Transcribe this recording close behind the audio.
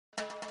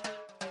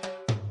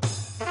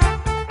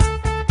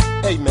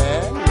Hey man,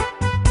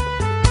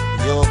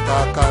 yo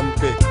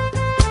Kakampe.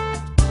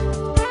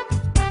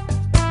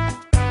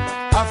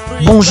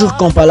 Bonjour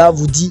Kampala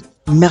vous dit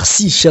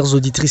merci chers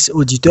auditrices et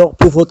auditeurs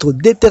pour votre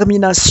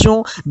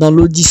détermination dans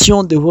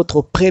l'audition de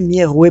votre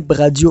première web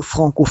radio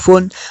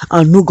francophone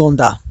en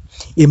Ouganda.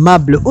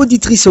 Aimables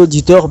auditrices et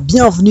auditeurs,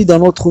 bienvenue dans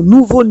notre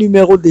nouveau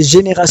numéro de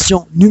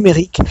Génération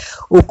Numérique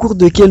au cours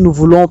duquel nous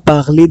voulons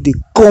parler de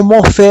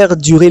comment faire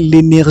durer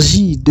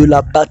l'énergie de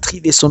la batterie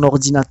de son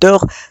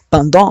ordinateur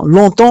pendant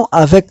longtemps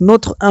avec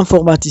notre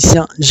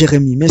informaticien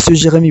Jérémy. Monsieur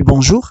Jérémy,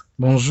 bonjour.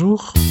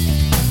 Bonjour.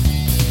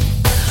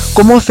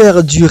 Comment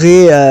faire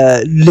durer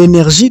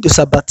l'énergie de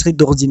sa batterie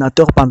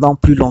d'ordinateur pendant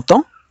plus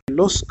longtemps?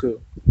 Lorsque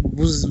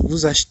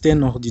vous achetez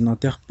un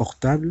ordinateur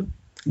portable,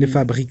 les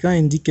fabricants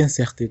indiquent un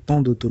certain temps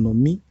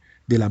d'autonomie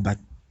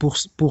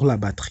pour la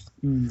batterie.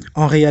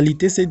 En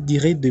réalité, cette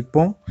durée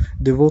dépend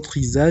de votre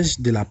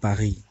usage de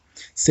l'appareil.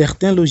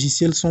 Certains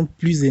logiciels sont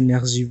plus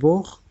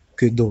énergivores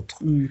que d'autres.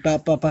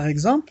 Par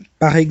exemple?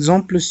 Par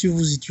exemple, si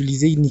vous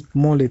utilisez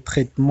uniquement les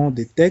traitements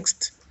de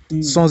texte,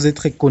 sans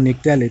être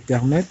connecté à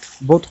l'Ethernet,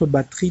 votre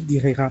batterie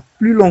durera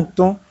plus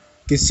longtemps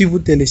que si vous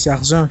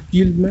téléchargez un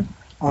film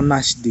en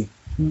HD.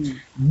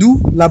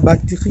 D'où la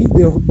batterie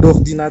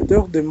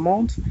d'ordinateur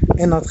demande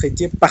un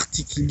entretien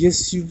particulier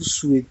si vous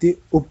souhaitez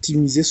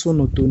optimiser son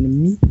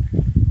autonomie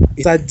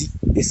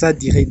et sa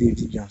durée de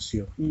vie, bien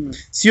sûr.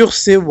 Sur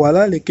ce,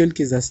 voilà les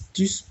quelques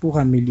astuces pour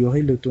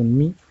améliorer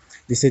l'autonomie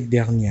de cette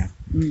dernière.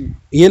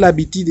 Ayez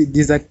l'habitude de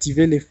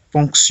désactiver les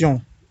fonctions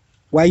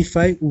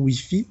Wi-Fi ou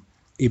Wi-Fi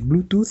et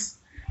Bluetooth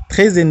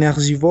très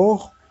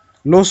énergivores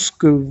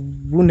lorsque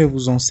vous ne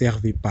vous en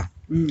servez pas.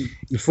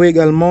 Il faut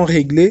également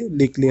régler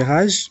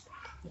l'éclairage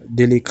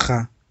de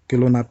l'écran que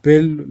l'on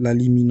appelle la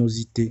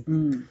luminosité.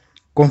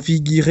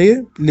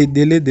 Configurer les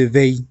délais de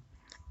veille,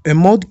 un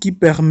mode qui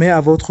permet à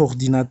votre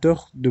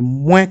ordinateur de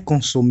moins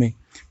consommer.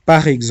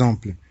 Par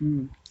exemple,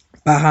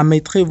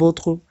 paramétrer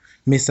votre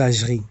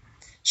messagerie.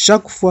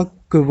 Chaque fois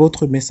que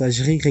votre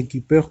messagerie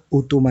récupère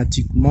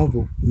automatiquement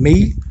vos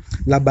mails,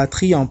 la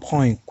batterie en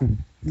prend un coup.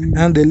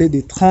 Un délai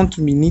de 30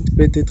 minutes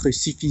peut être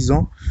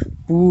suffisant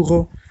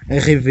pour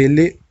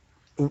relever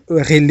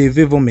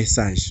vos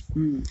messages.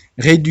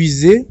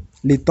 Réduisez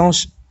les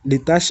tâches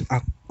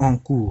en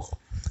cours.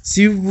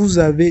 Si vous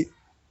avez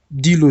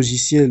 10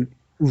 logiciels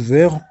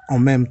ouverts en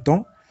même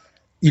temps,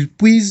 ils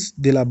puisent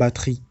de la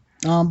batterie.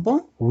 Ah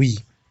bon? Oui.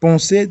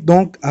 Pensez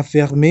donc à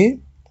fermer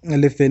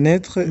les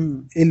fenêtres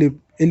et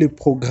les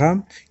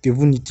programmes que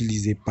vous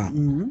n'utilisez pas.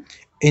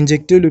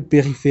 Injectez le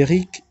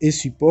périphérique et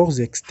supports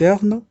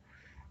externes,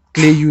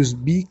 clé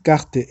USB,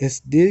 carte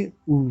SD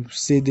ou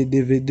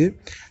CD-DVD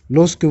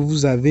lorsque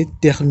vous avez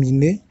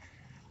terminé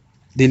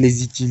de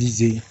les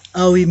utiliser.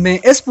 Ah oui, mais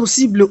est-ce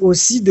possible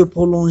aussi de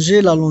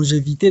prolonger la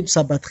longévité de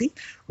sa batterie?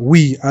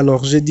 Oui,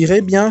 alors je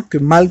dirais bien que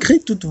malgré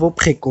toutes vos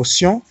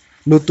précautions,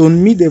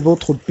 l'autonomie de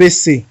votre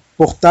PC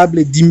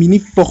portable diminue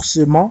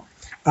forcément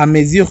à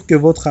mesure que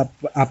votre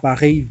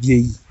appareil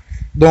vieillit.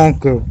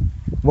 Donc,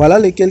 voilà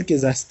les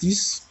quelques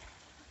astuces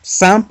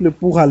simples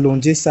pour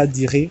allonger sa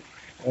durée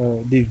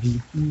de vie.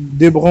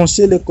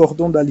 Débrancher les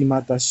cordons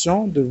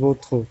d'alimentation de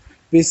votre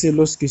PC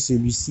lorsque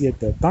celui-ci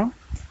est éteint.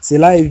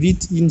 Cela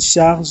évite une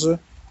charge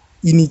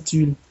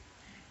inutile.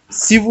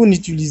 Si vous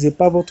n'utilisez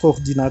pas votre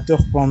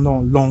ordinateur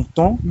pendant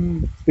longtemps,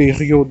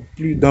 période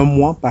plus d'un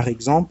mois par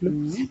exemple,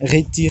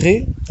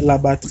 retirez la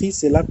batterie,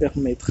 cela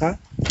permettra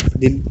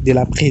de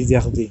la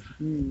préserver.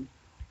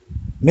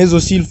 Mais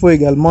aussi, il faut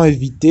également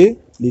éviter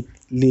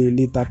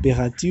les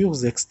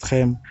températures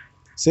extrêmes.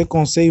 Ce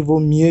conseil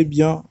vaut mieux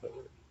bien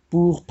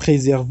pour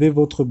préserver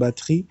votre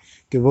batterie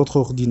que votre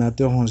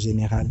ordinateur en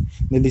général.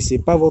 Ne laissez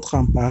pas votre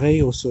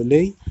appareil au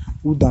soleil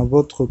ou dans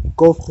votre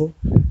coffre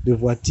de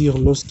voiture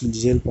lorsqu'il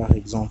gèle par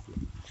exemple.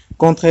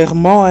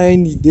 Contrairement à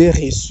une idée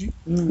reçue,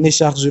 ne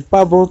chargez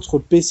pas votre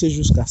PC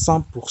jusqu'à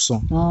 100%.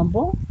 Ah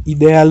bon?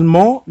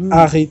 Idéalement,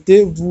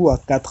 arrêtez-vous à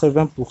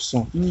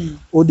 80%.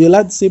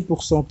 Au-delà de ces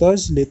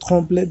pourcentages, les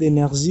trompe-l'œil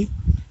d'énergie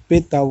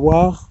peut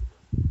avoir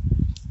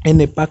un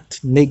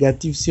impact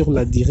négatif sur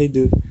la durée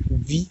de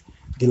vie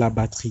de la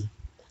batterie.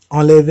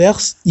 En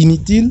l'inverse,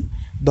 inutile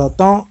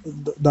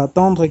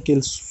d'attendre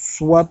qu'elle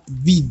soit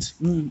vide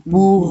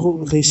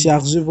pour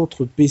recharger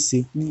votre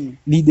PC.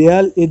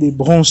 L'idéal est de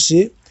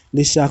brancher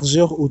les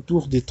chargeurs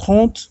autour de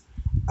 30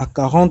 à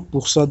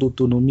 40%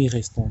 d'autonomie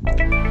restante.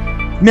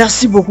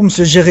 Merci beaucoup,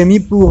 Monsieur Jérémy,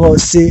 pour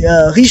ces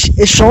riches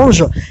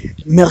échanges.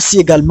 Merci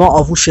également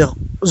à vous, chers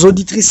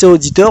auditrices et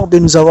auditeurs, de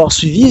nous avoir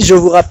suivis. Je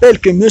vous rappelle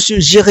que Monsieur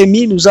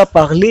Jérémy nous a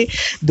parlé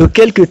de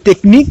quelques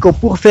techniques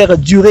pour faire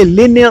durer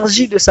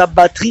l'énergie de sa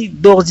batterie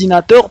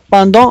d'ordinateur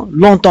pendant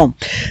longtemps.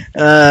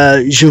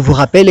 Je vous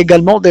rappelle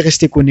également de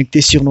rester connecté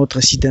sur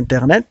notre site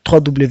internet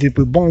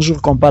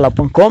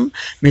www.bonjourkampala.com,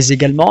 mais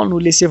également nous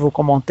laisser vos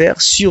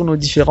commentaires sur nos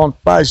différentes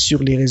pages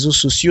sur les réseaux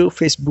sociaux,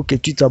 Facebook et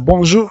Twitter.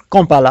 Bonjour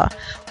Kampala.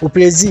 Au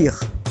plaisir.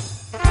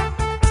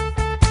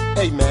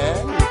 Hey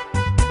man,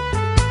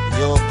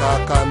 yo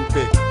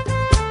Kakampe.